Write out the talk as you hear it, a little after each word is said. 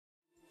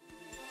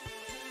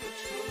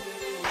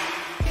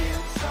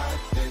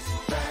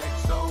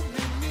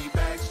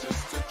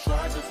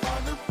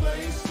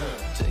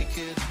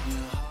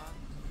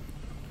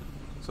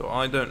So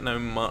I don't know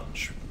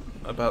much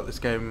about this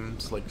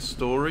game's like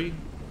story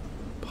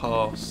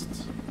past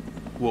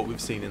what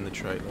we've seen in the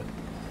trailer.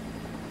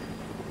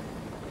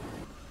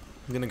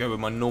 I'm gonna go with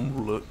my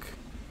normal look,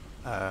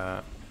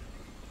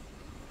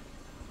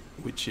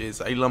 which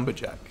is a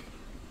lumberjack.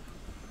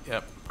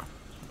 Yep.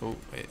 Oh,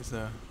 it's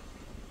a.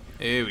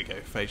 Here we go,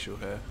 facial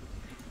hair.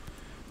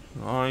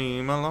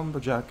 I'm a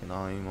lumberjack and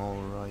I'm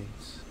alright.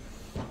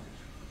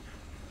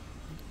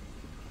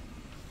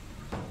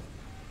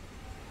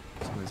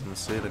 Something's on the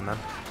ceiling, man.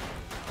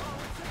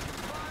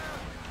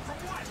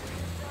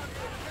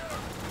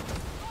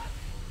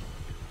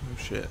 Oh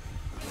shit.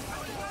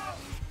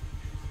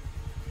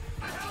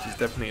 This is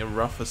definitely a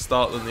rougher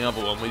start than the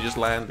other one we just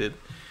landed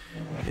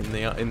in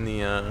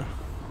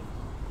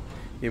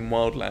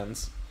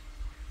Wildlands.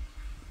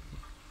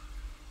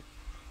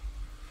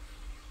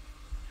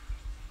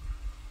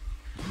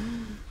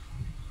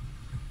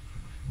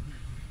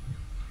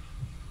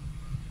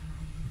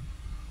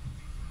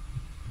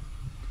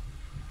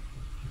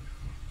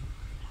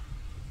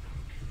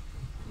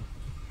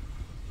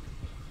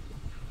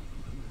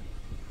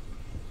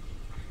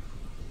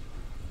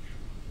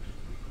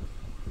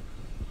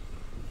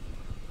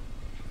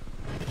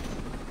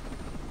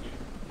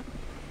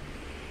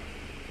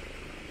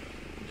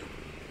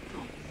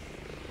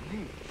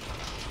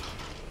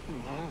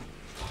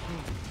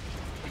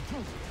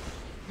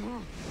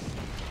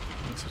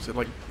 Is it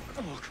like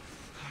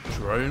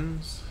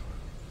drones?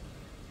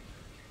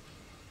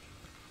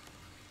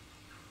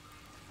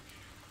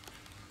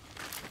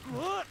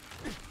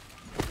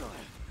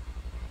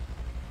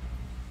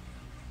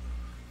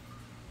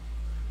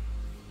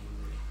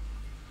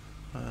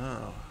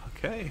 Oh,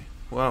 okay.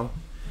 Well,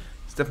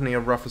 it's definitely a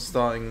rougher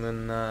starting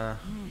than the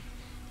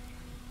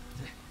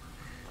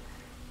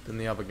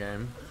other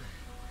game.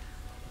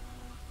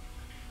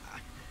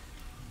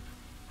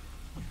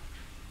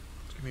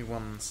 Just give me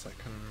 1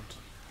 second.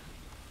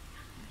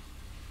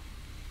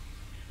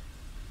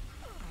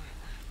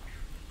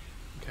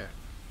 Okay.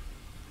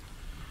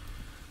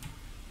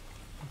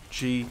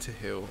 G to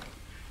heal.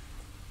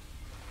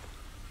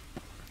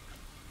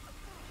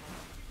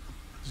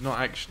 He's not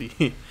actually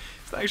he's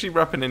not actually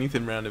wrapping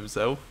anything around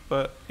himself,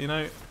 but you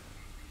know,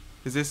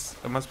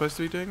 am I supposed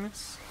to be doing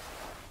this?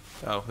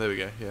 Oh, there we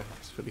go. Yeah,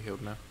 he's fully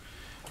healed now.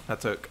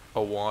 That took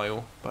a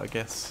while, but I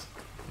guess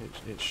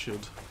it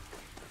should.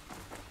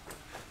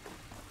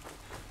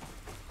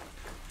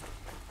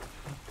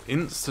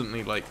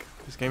 Instantly, like,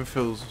 this game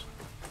feels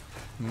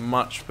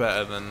much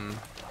better than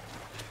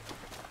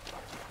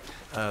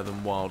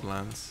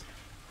Wildlands.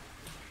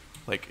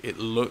 Like, it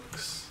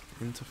looks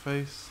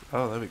interface.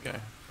 Oh, there we go.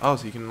 Oh,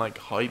 so you can like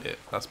hide it.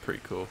 That's pretty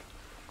cool.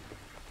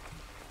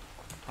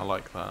 I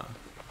like that.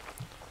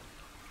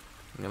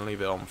 I'm gonna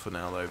leave it on for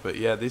now though. But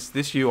yeah,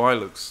 this UI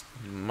looks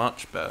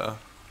much better.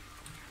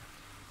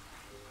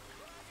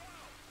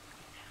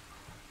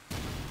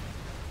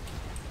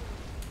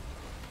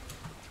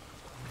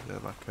 They're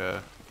like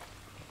a.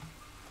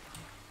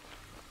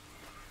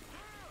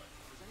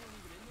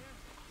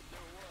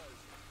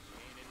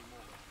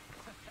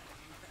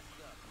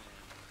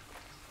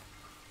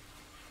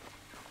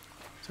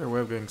 Is there a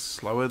way of going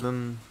slower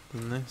than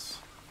this?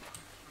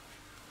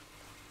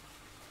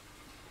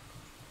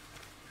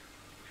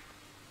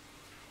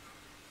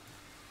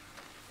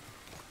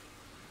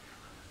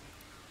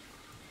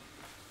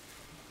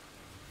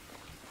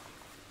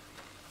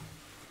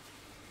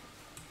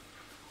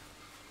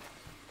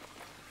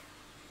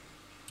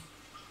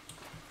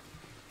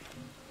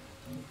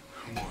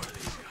 More of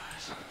these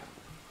guys.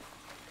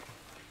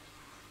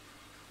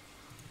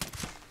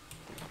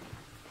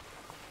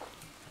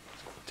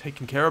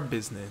 Taking care of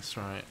business,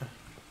 right?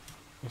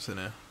 What's in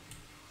here?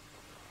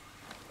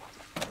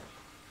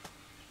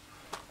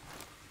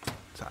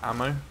 Is that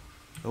ammo?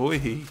 Oi!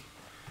 Is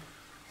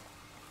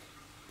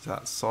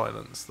that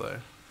silence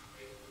though?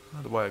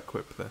 How do I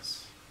equip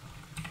this?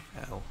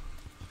 L.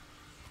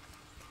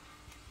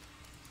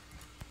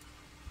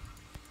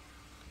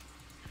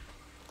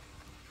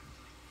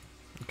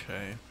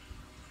 Okay.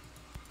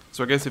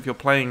 So I guess if you're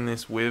playing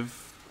this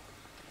with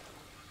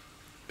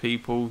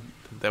people,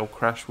 they'll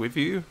crash with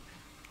you?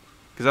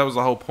 Because that was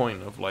the whole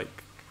point of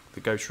like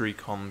the Ghost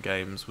Recon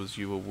games, was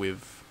you were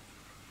with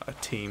a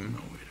team. No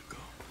way to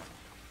go.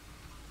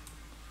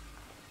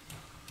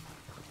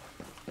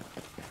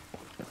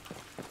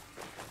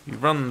 He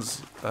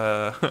runs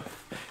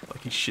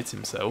like he shit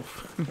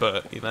himself,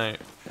 but you know,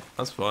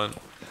 that's fine.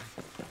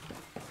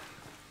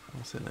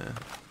 What's in there?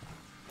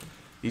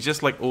 He's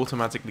just like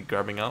automatically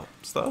grabbing up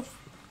stuff,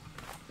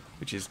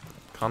 which is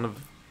kind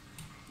of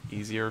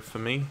easier for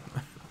me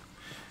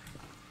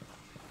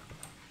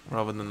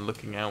rather than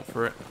looking out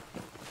for it.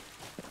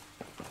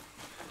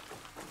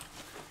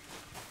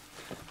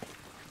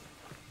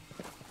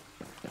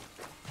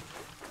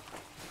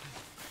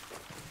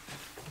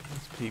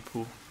 There's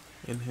people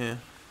in here.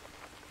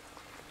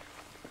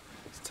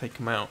 Let's take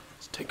them out.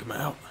 Let's take them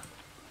out.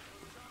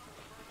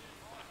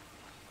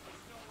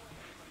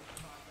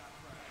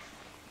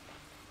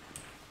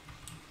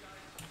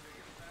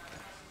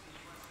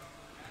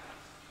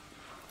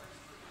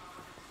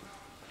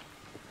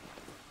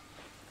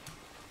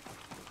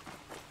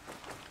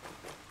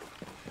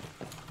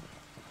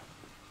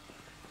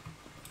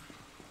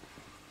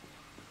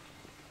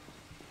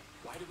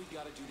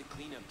 gotta do the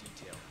cleanup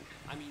detail.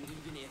 I mean,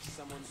 even if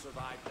someone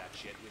survived that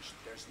shit, which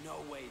there's no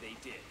way they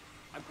did,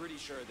 I'm pretty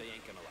sure they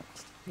ain't gonna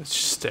last. It's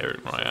just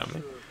staring right at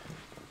me.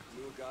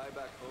 Little guy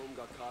back home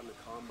got caught in a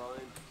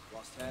combine,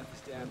 lost half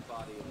his damn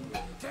body in the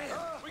river.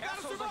 Damn! We got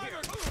a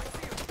survivor!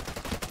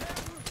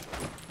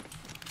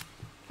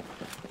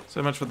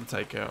 So much for the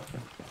takeout.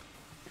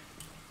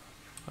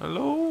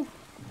 Hello?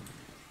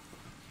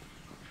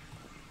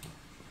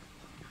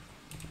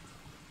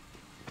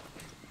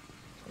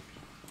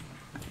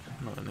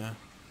 Not in there.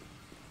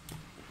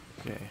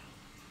 Okay.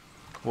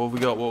 What have we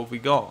got? What have we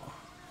got?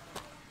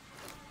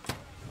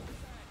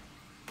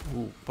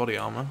 Ooh, body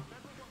armor.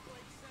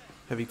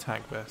 Heavy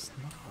tack vest.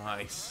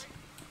 Nice.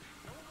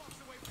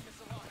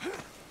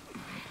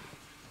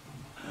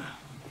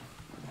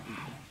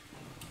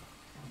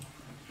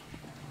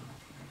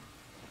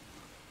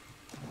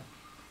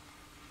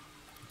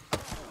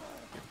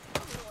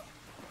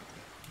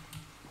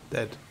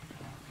 Dead.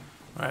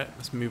 Alright,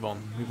 let's move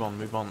on. Move on,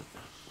 move on.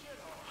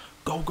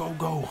 Go, go,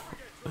 go!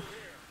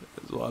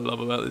 That's what I love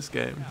about this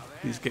game.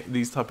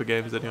 These type of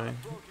games, anyway.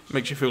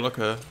 Makes you feel like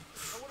a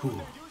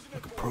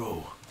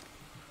pro.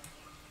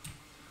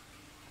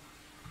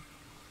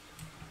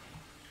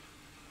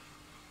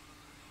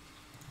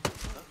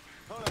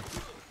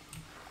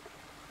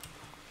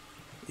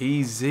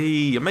 Easy.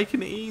 You're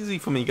making it easy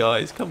for me,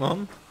 guys. Come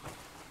on.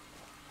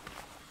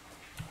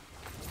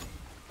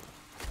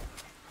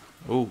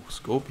 Oh,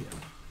 Scorpion.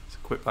 Let's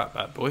equip that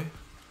bad boy.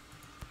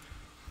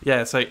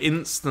 Yeah, so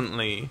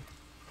instantly,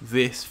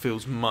 this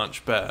feels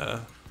much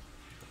better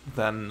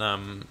than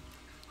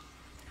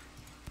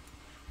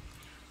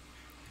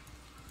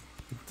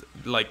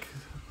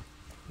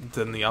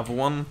than the other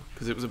one,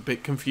 because it was a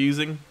bit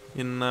confusing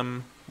in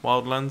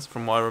Wildlands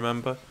from what I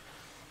remember.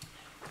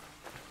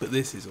 But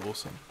this is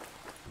awesome.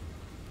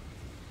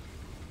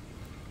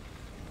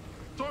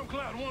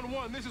 Stormcloud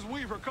 1-1, this is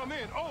Weaver, come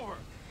in, over.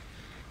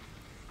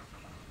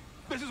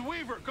 This is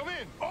Weaver, come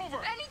in, over.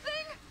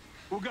 Anything?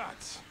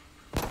 Ugats.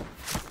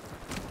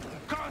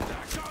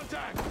 Contact,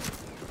 contact.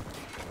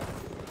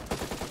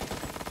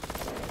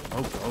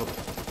 Oh god.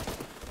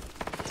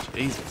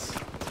 Jesus.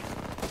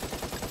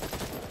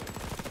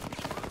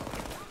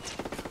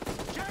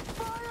 Check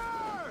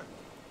fire!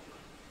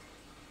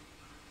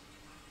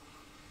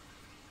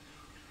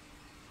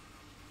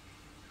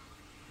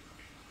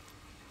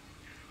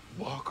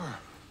 Walker.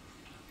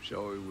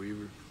 Sorry,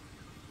 Weaver.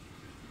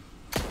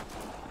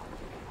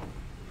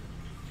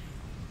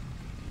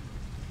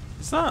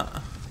 Is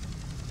that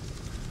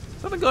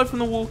the guy from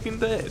The Walking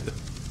Dead?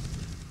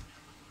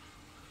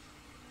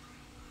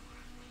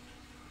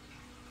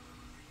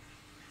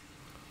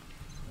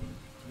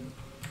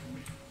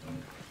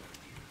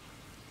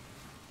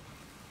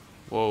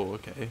 Whoa,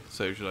 okay.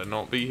 So should I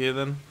not be here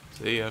then?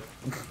 See ya.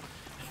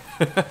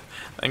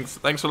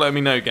 Thanks for letting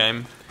me know,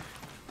 game.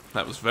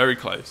 That was very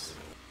close.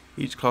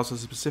 Each class has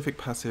a specific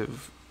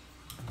passive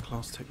and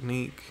class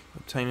technique.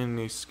 Obtaining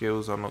new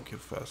skills unlock your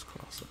first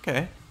class.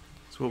 Okay.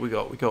 So what we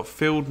got? We got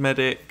Field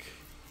Medic,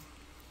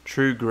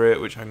 True Grit,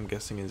 which I'm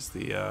guessing is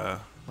the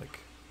like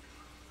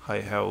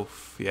high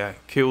health. Yeah,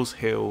 kills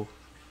heal.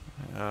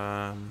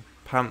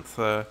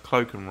 Panther,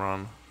 Cloak and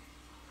Run.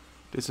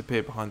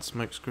 Disappear behind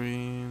smoke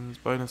screens.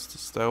 Bonus to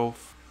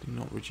stealth. Do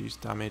not reduce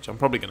damage. I'm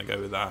probably going to go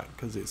with that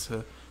because it's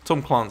a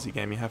Tom Clancy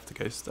game. You have to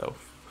go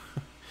stealth.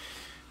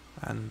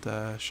 And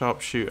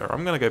Sharpshooter.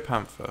 I'm going to go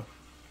Panther.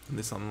 And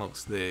this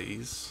unlocks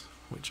these,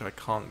 which I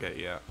can't get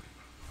yet.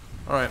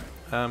 Alright.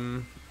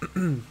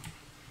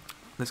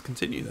 Let's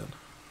continue then.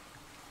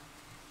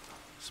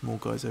 Small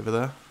guys over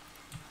there.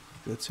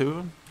 There are two of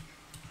them.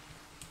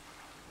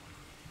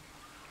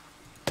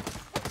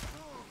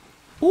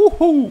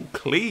 Woohoo!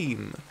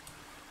 Clean!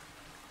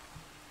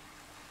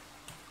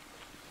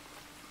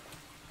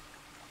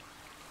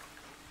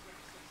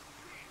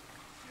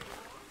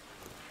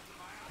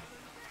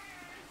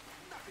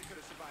 Nothing could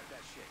have survived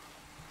that shit.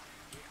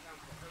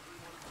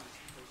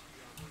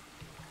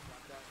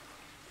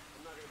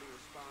 I'm not gonna be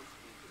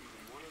responsible for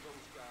even one of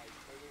those guys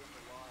turning up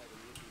alive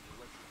and looking for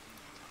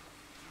electrocution.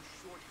 Too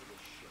short for this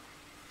shit.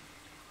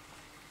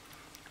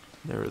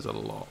 There is a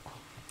lot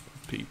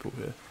of people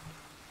here.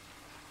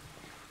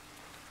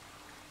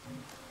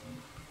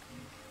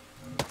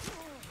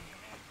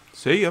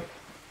 See ya.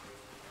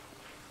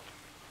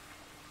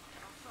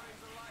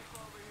 Signs of life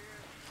over here.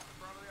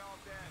 Probably all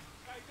dead.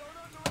 Hey, don't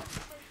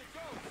underestimate the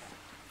ghosts.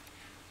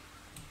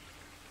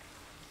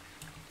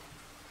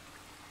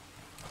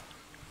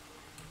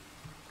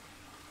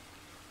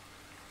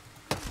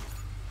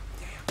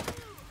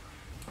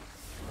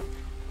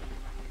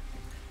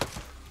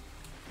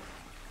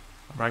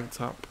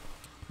 Ranked up.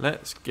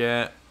 Let's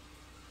get,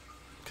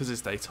 because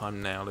it's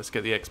daytime now, let's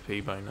get the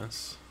XP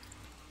bonus.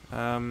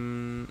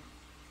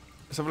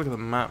 Let's have a look at the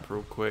map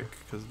real quick,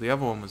 because the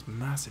other one was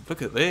massive.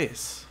 Look at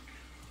this.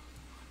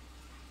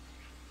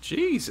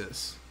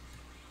 Jesus.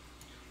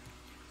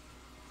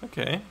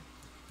 Okay.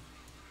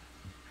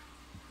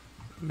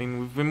 I mean,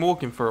 we've been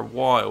walking for a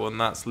while, and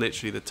that's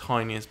literally the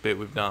tiniest bit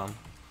we've done.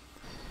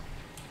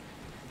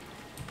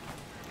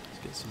 Let's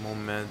get some more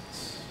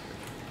meds.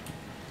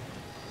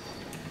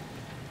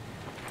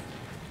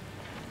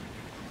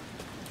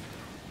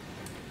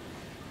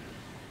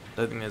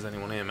 Don't think there's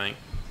anyone here, mate.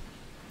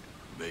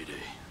 Mayday.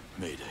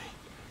 Mayday.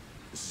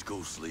 This is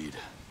Ghost Lead.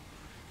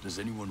 Does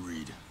anyone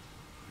read?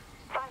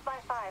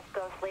 555,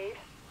 Ghost Lead.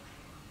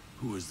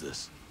 Who is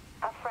this?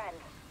 A friend.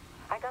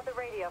 I got the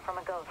radio from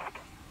a ghost.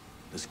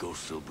 This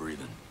ghost still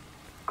breathing?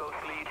 Ghost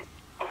Lead,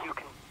 you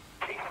can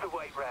chase the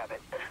White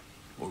Rabbit.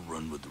 Or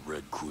run with the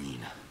Red Queen?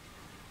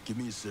 Give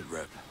me a sit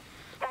rep.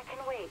 That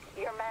can wait.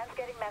 Your man's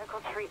getting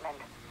medical treatment.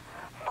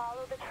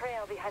 Follow the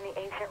trail behind the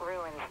ancient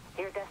ruins.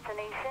 Your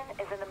destination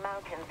is in the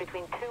mountains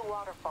between two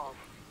waterfalls.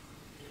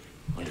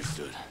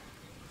 Understood.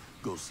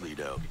 Ghost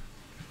Lead out.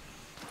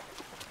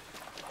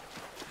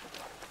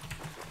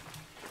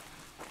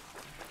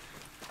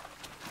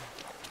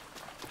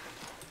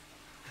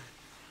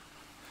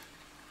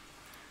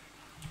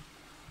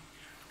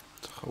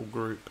 It's a whole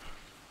group.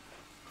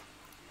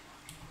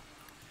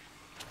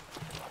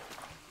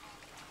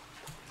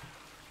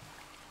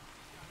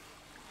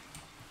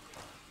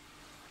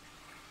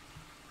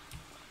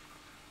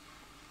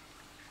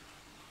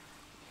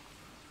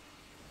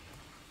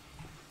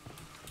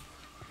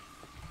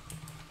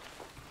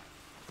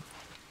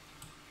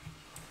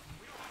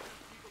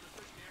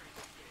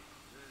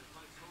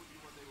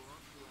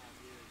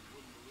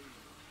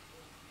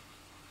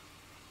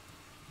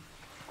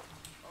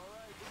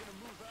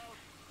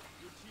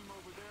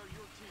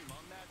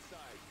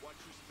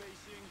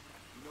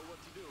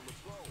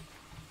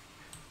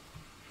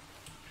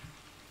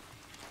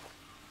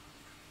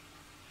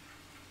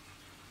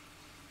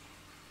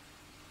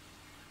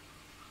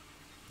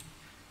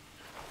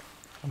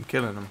 I'm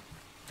killing them.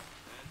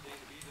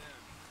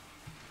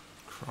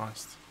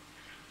 Christ.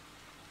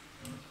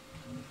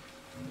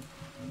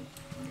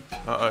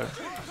 Uh-oh.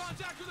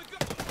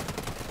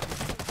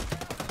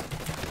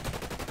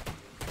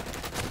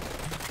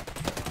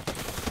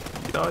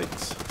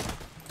 Yikes.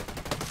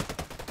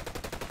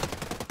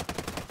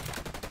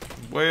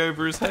 Way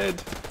over his head.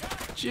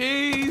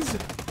 Jeez.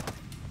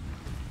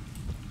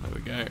 There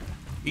we go.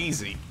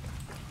 Easy.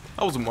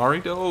 I wasn't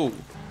worried at all.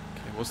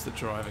 Okay, what's the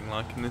driving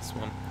like in this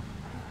one?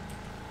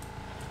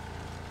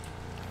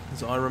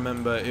 As I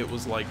remember, it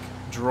was like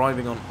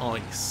driving on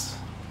ice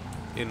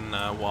in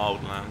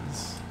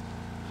Wildlands,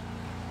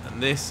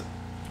 and this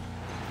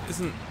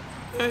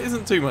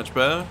isn't too much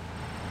better.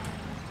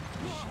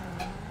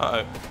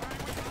 Uh oh.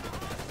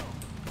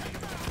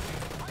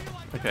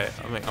 Okay, I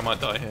think I might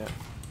die here.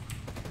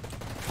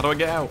 How do I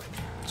get out?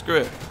 Screw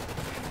it.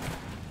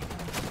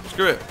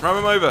 Screw it. Ram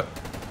him over.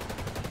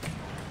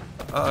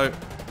 Uh oh.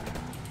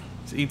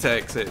 It's E to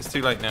exit. It's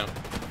too late now.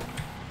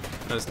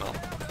 No, it's not.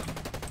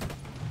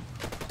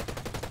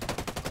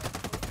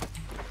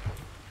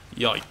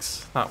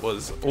 Yikes, that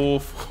was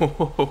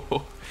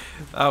awful.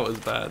 That was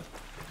bad.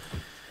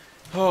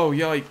 Oh,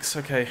 yikes.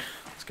 Okay,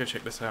 let's go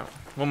check this out.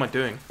 What am I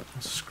doing?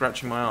 I'm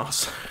scratching my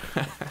ass.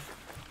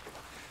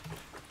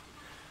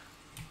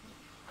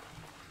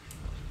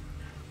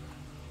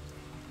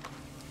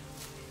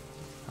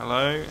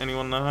 Hello?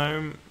 Anyone at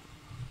home?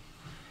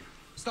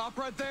 Stop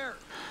right there.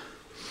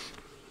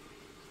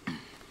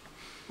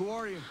 Who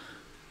are you?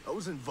 I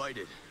was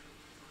invited.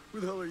 Who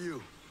the hell are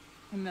you?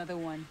 Another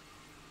one.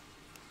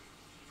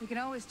 We can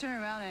always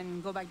turn around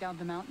and go back down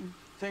the mountain.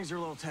 Things are a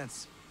little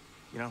tense,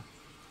 you know?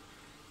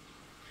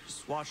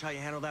 Just watch how you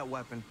handle that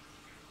weapon.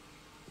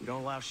 We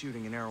don't allow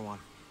shooting in Erewhon.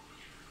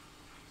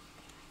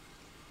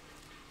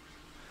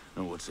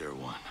 And what's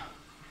Erewhon?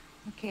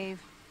 A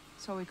cave,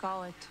 so we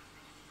call it.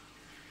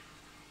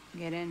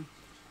 Get in.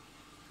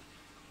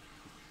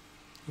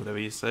 Whatever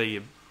you say,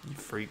 you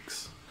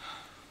freaks.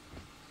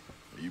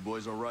 Are you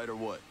boys alright or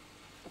what?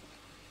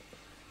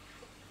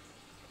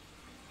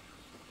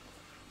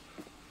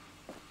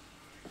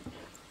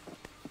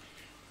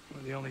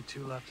 We're the only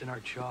two left in our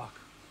chalk.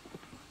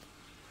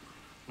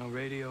 No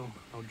radio,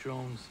 no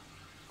drones.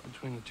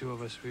 Between the two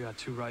of us, we got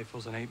 2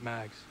 rifles and 8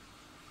 mags.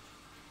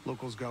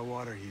 Locals got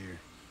water here.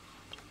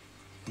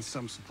 And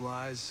some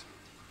supplies.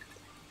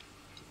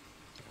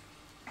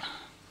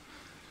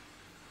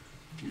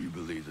 Can you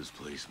believe this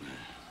place, man?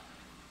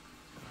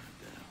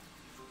 Damn.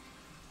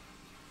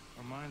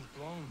 Our minds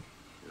blown.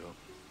 Yep.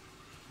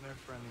 They're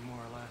friendly more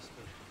or less,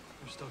 but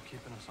they're still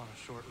keeping us on a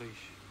short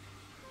leash.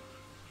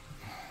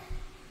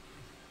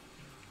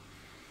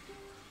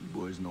 You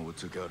boys know what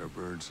took out our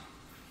birds?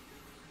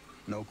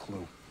 No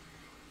clue.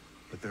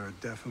 But there are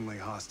definitely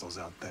hostiles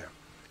out there.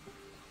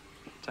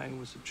 Tangled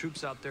with some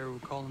troops out there who were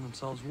calling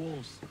themselves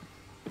wolves.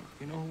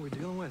 You know who we're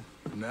dealing with?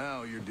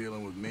 Now you're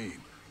dealing with me.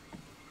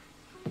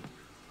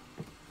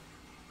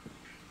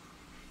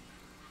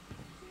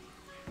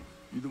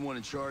 You the one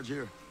in charge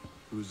here?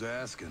 Who's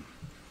asking?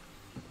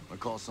 My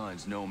call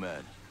sign's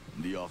Nomad.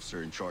 I'm the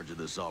officer in charge of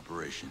this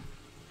operation.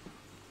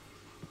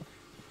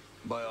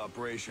 By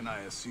operation,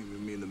 I assume you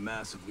mean the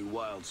massively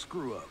wild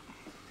screw-up.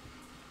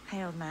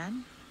 Hey, old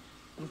man.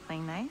 You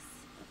playing nice?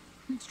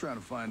 He's trying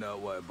to find out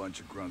why a bunch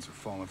of grunts are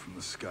falling from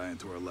the sky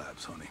into our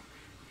laps, honey.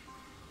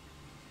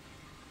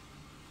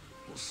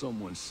 Well,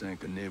 someone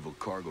sank a naval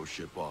cargo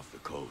ship off the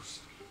coast.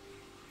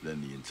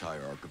 Then the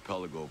entire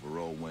archipelago of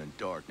Varro went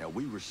dark. Now,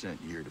 we were sent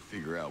here to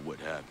figure out what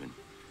happened.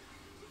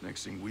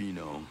 Next thing we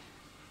know,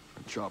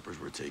 the choppers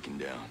were taken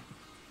down.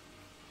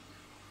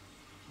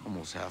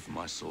 Almost half of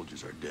my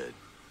soldiers are dead.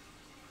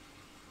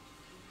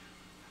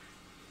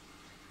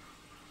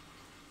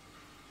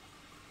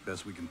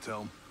 Best we can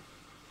tell,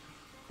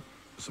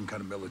 some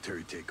kind of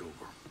military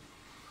takeover.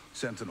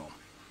 Sentinel,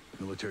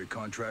 military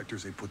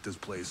contractors, they put this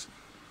place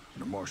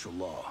under martial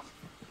law,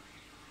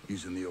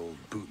 using the old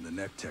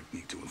boot-in-the-neck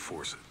technique to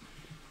enforce it.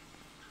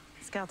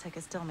 Skeltech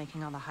is still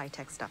making all the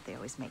high-tech stuff they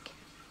always make.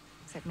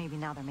 Except maybe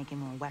now they're making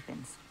more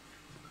weapons.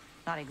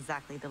 Not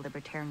exactly the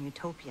libertarian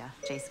utopia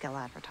J. Skell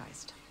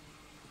advertised.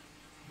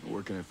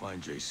 Where can I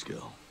find J.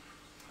 Skell?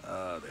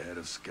 The head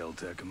of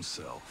Skeltech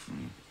himself.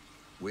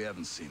 We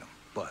haven't seen him,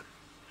 but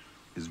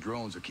his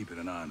drones are keeping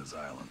an eye on his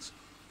islands.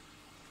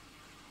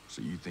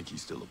 So you think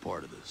he's still a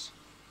part of this?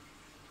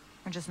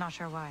 We're just not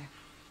sure why.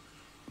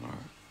 All right.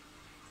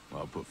 Well,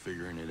 I'll put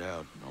figuring it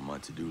out on my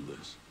to-do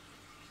list.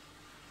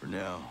 For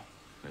now,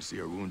 I see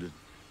our wounded.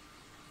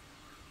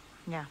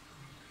 Yeah.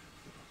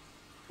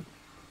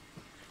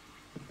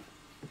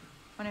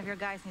 One of your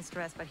guys needs to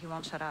rest, but he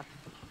won't shut up.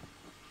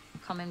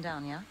 Calm him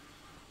down, yeah?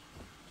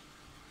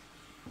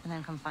 And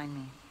then come find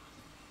me.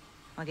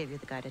 I'll give you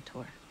the guided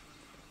tour.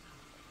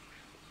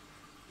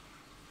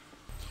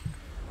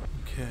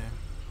 Okay.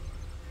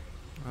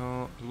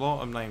 Well, a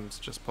lot of names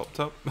just popped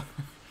up.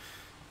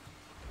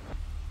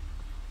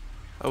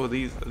 Oh, are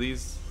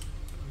these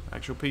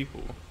actual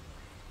people?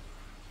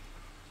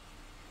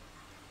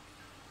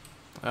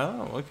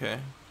 Oh, okay.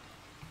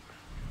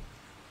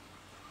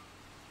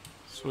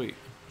 Sweet.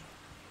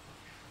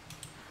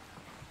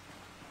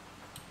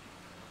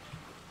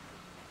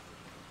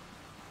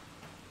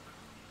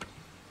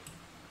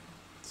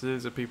 So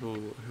these are people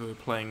who are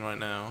playing right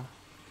now.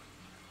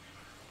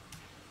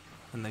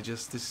 And they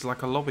just, this is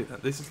like a lobby.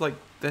 This is like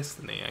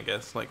Destiny, I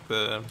guess, like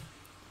the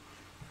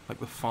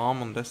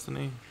farm on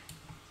Destiny.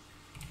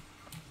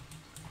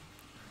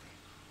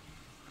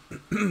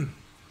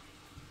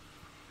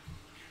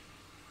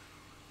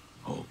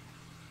 Oh.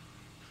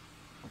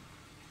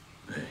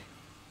 Hey.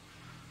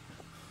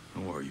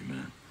 How are you,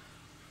 man?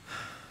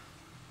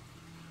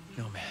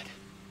 Nomad.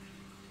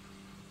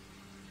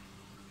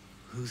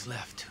 Who's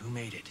left? Who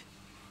made it?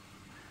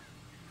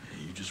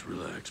 Hey, you just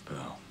relax,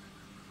 pal.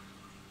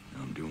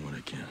 I'm doing what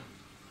I can.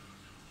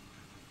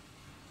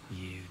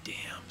 You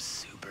damn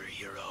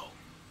superhero.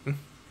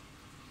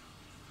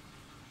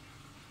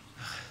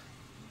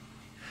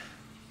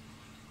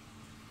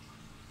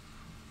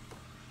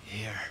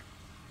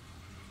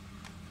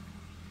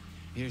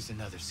 Here's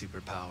another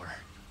superpower.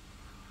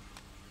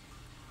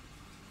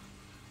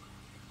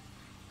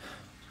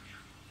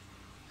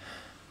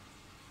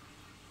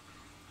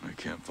 I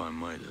can't find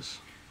Midas.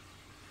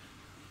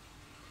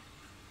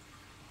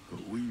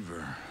 But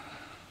Weaver...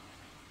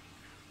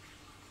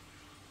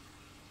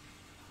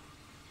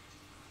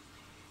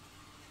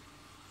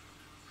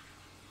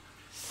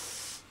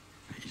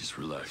 Hey, just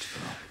relax,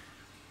 pal.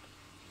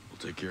 We'll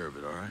take care of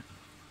it, all right?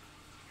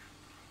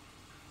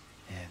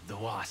 And the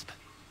Wasp.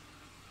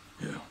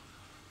 Yeah.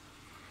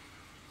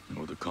 And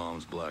with the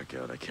comms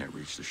blackout, I can't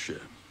reach the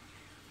ship.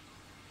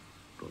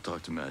 But I'll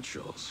talk to Matt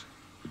Schultz,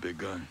 the big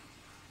guy.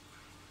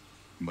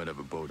 He might have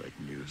a boat I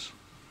can use.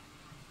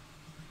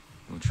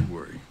 Don't you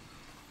worry.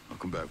 I'll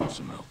come back with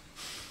some help.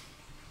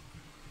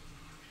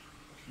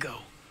 Go.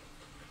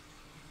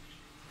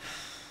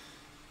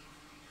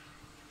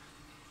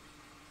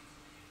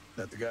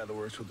 That the guy that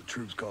works with the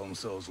troops call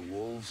themselves the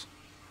Wolves?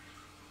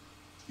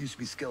 Used to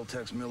be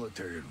Skeltech's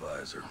military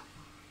advisor.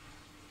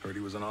 Heard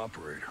he was an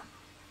operator.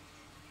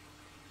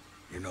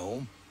 You know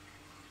him?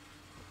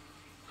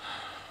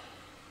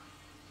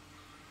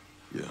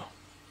 Yeah.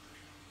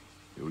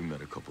 Yeah, we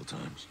met a couple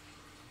times.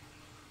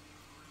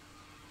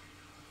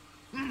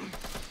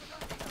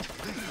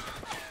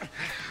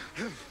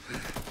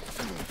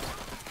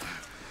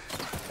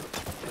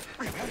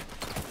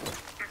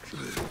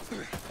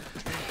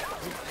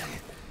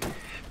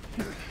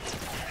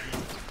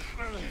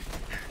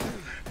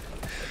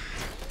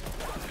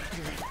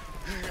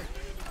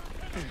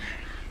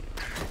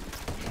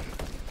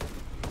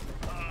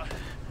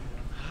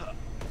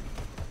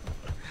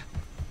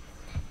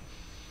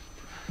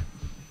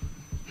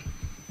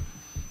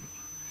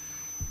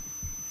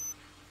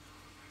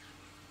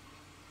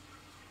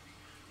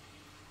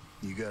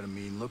 You got a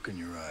mean look in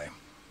your eye.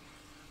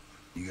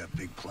 You got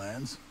big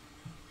plans?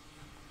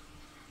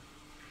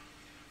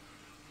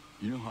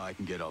 You know how I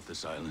can get off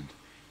this island?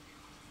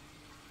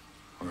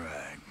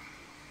 Right.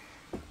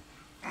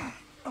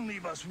 And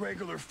leave us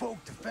regular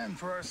folk to fend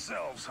for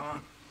ourselves, huh?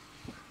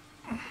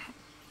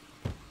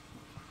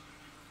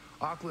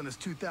 Auckland is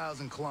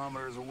 2,000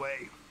 kilometers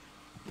away.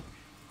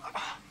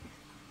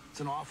 It's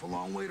an awful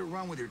long way to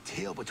run with your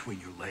tail between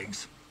your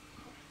legs.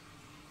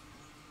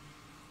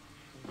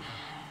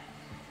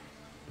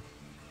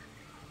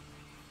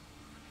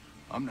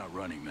 I'm not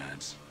running,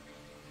 Mads.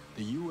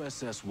 The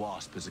USS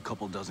Wasp is a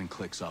couple dozen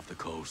clicks off the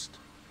coast.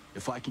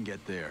 If I can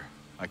get there,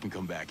 I can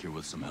come back here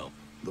with some help.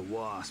 The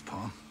Wasp,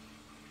 huh?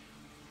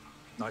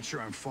 Not sure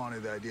I'm fond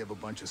of the idea of a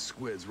bunch of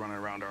squids running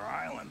around our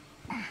island.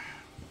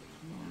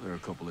 Well, there are a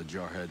couple of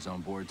jarheads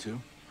on board, too.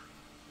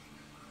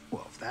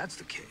 Well, if that's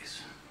the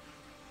case.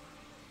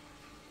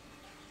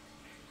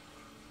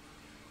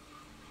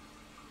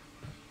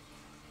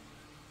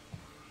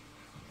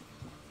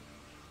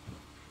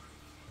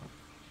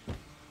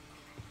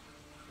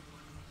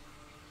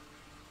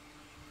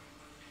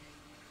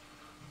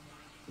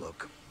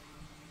 Look,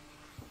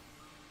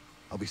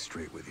 I'll be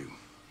straight with you.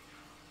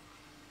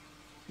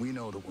 We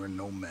know that we're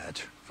no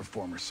match for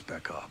former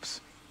spec ops.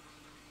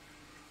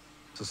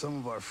 So some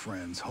of our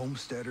friends,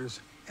 homesteaders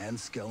and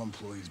Skell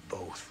employees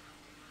both,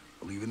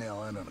 are leaving the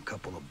island on a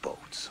couple of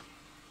boats.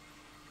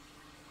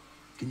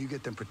 Can you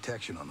get them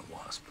protection on the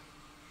Wasp?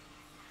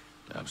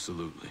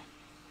 Absolutely.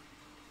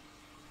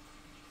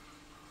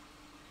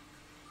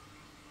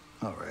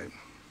 All right.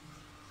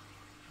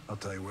 I'll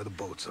tell you where the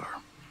boats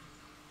are.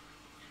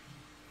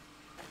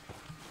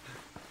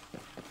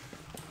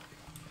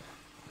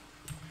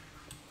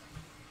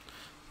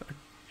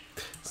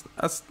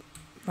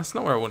 That's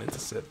not where I wanted to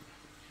sit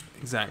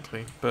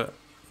exactly, but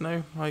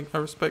no, I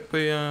respect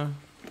the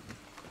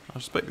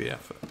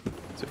effort.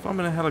 So if I'm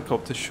in a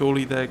helicopter,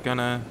 surely they're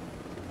gonna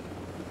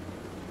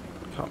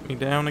cut me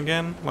down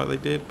again like they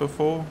did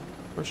before?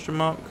 Question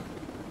mark?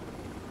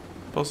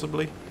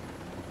 Possibly.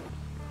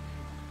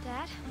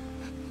 Dad?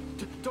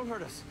 Don't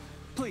hurt us,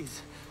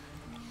 please.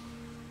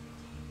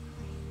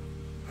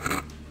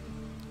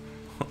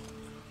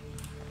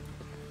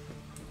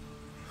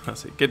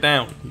 That's it. Get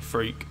down, you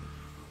freak.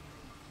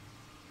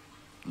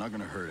 Not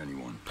gonna hurt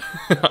anyone.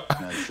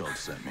 Matt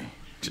Schultz sent me.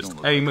 Just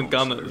aim a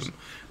gun at them,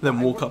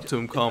 then walk up to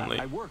him calmly.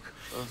 I work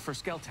for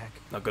Skeltech.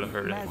 Not gonna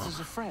hurt anyone. Mads is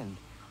a friend.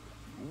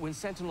 When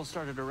Sentinel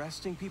started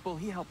arresting people,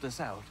 he helped us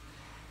out.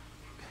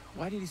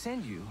 Why did he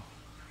send you?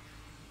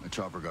 My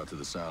chopper got to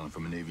this island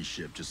from a Navy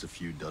ship just a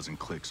few dozen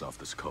clicks off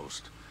this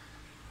coast.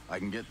 I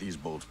can get these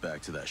boats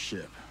back to that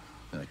ship,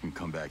 then I can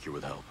come back here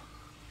with help.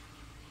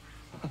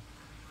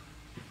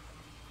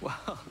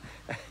 Well,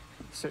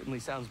 certainly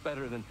sounds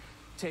better than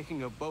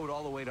taking a boat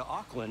all the way to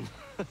Auckland.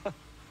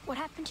 What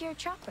happened to your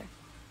chopper?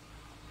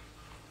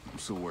 I'm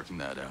still working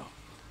that out.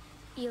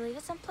 You leave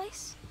it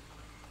someplace?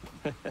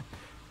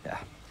 Yeah.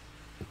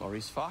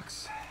 Maurice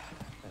Fox.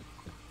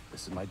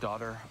 This is my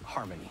daughter,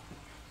 Harmony.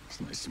 It's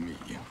nice to meet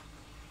you.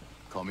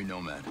 Call me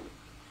Nomad.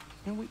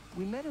 You know,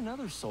 we met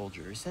another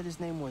soldier. He said his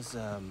name was,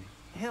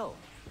 Hill.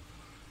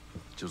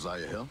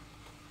 Josiah Hill?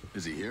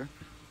 Is he here?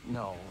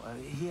 No,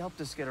 he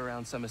helped us get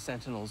around some of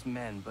Sentinel's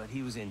men, but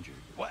he was injured.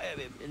 Well,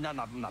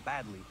 not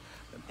badly.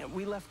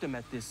 We left him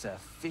at this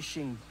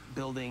fishing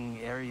building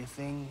area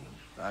thing.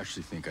 I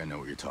actually think I know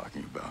what you're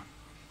talking about.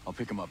 I'll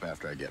pick him up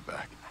after I get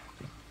back.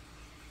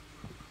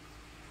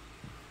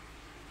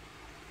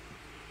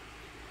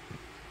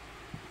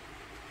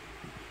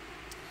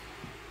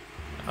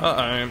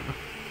 Uh-oh.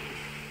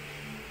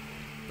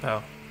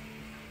 Oh.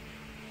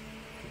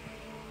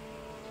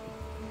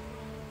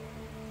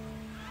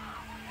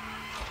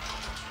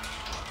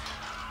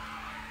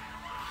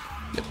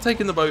 Yep,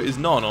 taking the boat is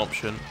not an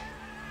option.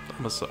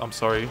 I'm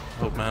sorry,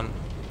 old man.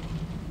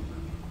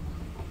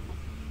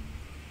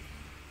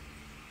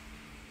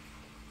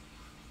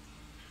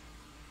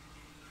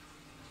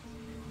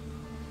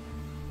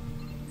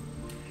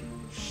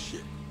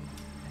 Shit.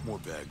 More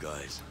bad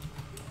guys.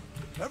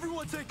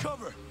 Everyone take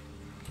cover!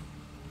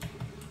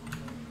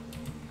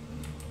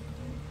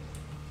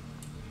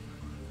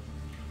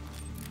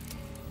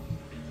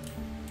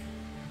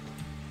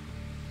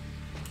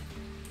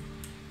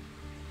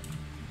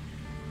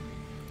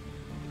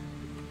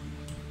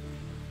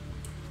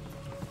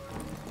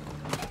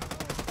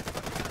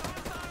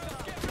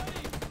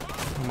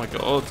 Oh my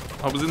god,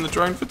 I was in the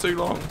drone for too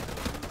long.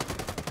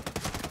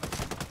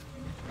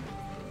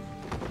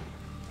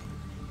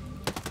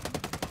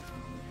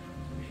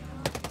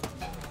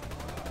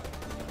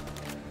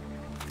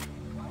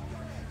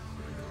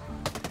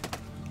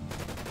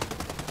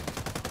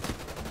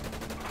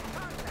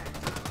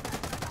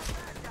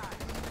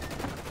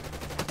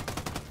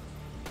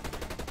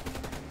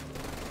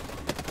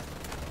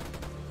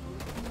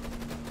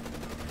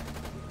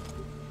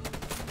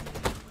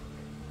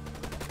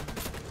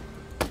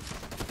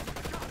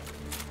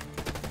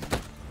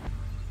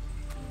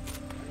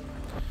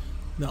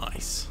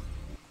 Nice.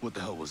 What the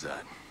hell was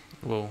that?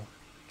 Whoa.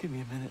 Give me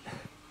a minute.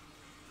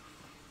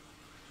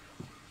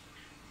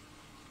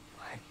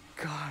 My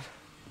God.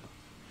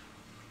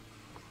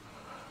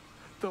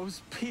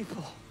 Those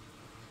people.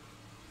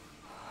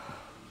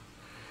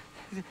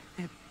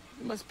 It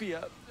must be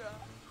a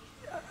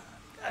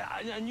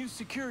new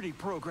security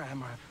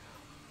program.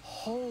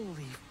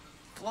 Holy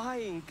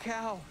flying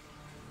cow.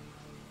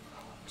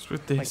 What's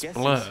with this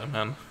blur,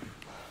 man?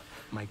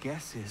 My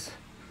guess is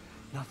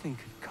nothing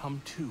could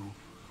come to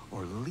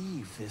or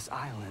leave this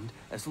island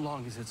as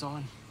long as it's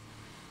on.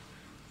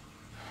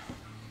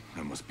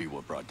 That must be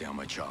what brought down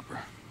my chopper.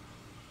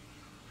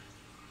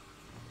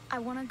 I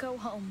want to go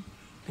home.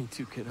 Me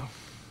too, kiddo.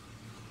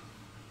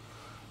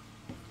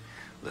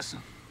 Listen,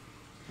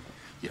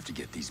 you have to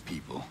get these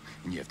people,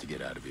 and you have to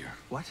get out of here.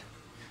 What?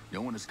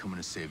 No one is coming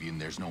to save you,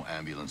 and there's no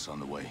ambulance on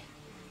the way.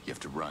 You have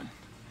to run.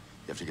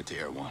 You have to get to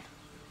Air One.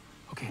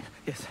 Okay,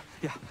 yes,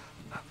 yeah.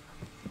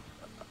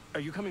 Are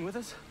you coming with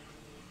us?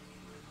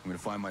 I'm gonna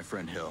find my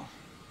friend Hill.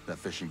 That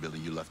fishing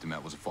building you left him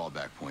at was a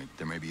fallback point.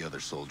 There may be other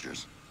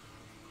soldiers.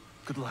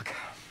 Good luck.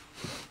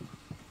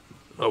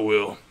 I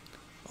will.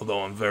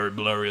 Although I'm very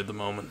blurry at the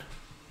moment.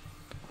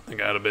 I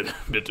think I had a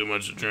bit too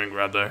much to drink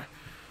right there.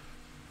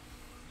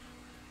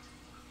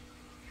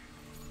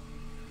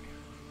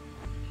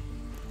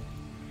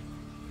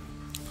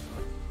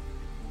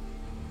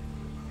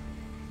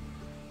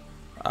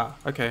 Ah,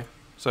 okay.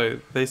 So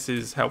this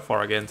is how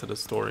far I get into the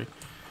story.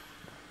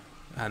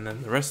 And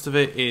then the rest of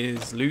it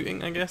is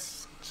looting, I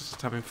guess.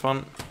 Just having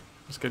fun.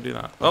 Let's go do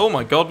that. Oh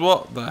my god,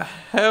 what the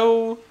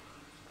hell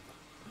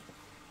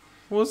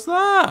was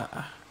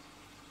that?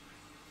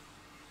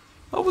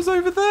 What was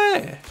over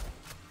there?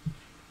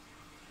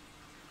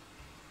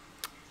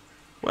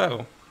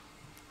 Well,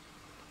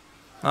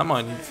 that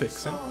might need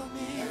fixing.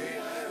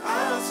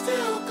 I'll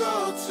still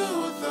go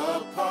to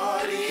the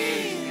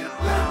party.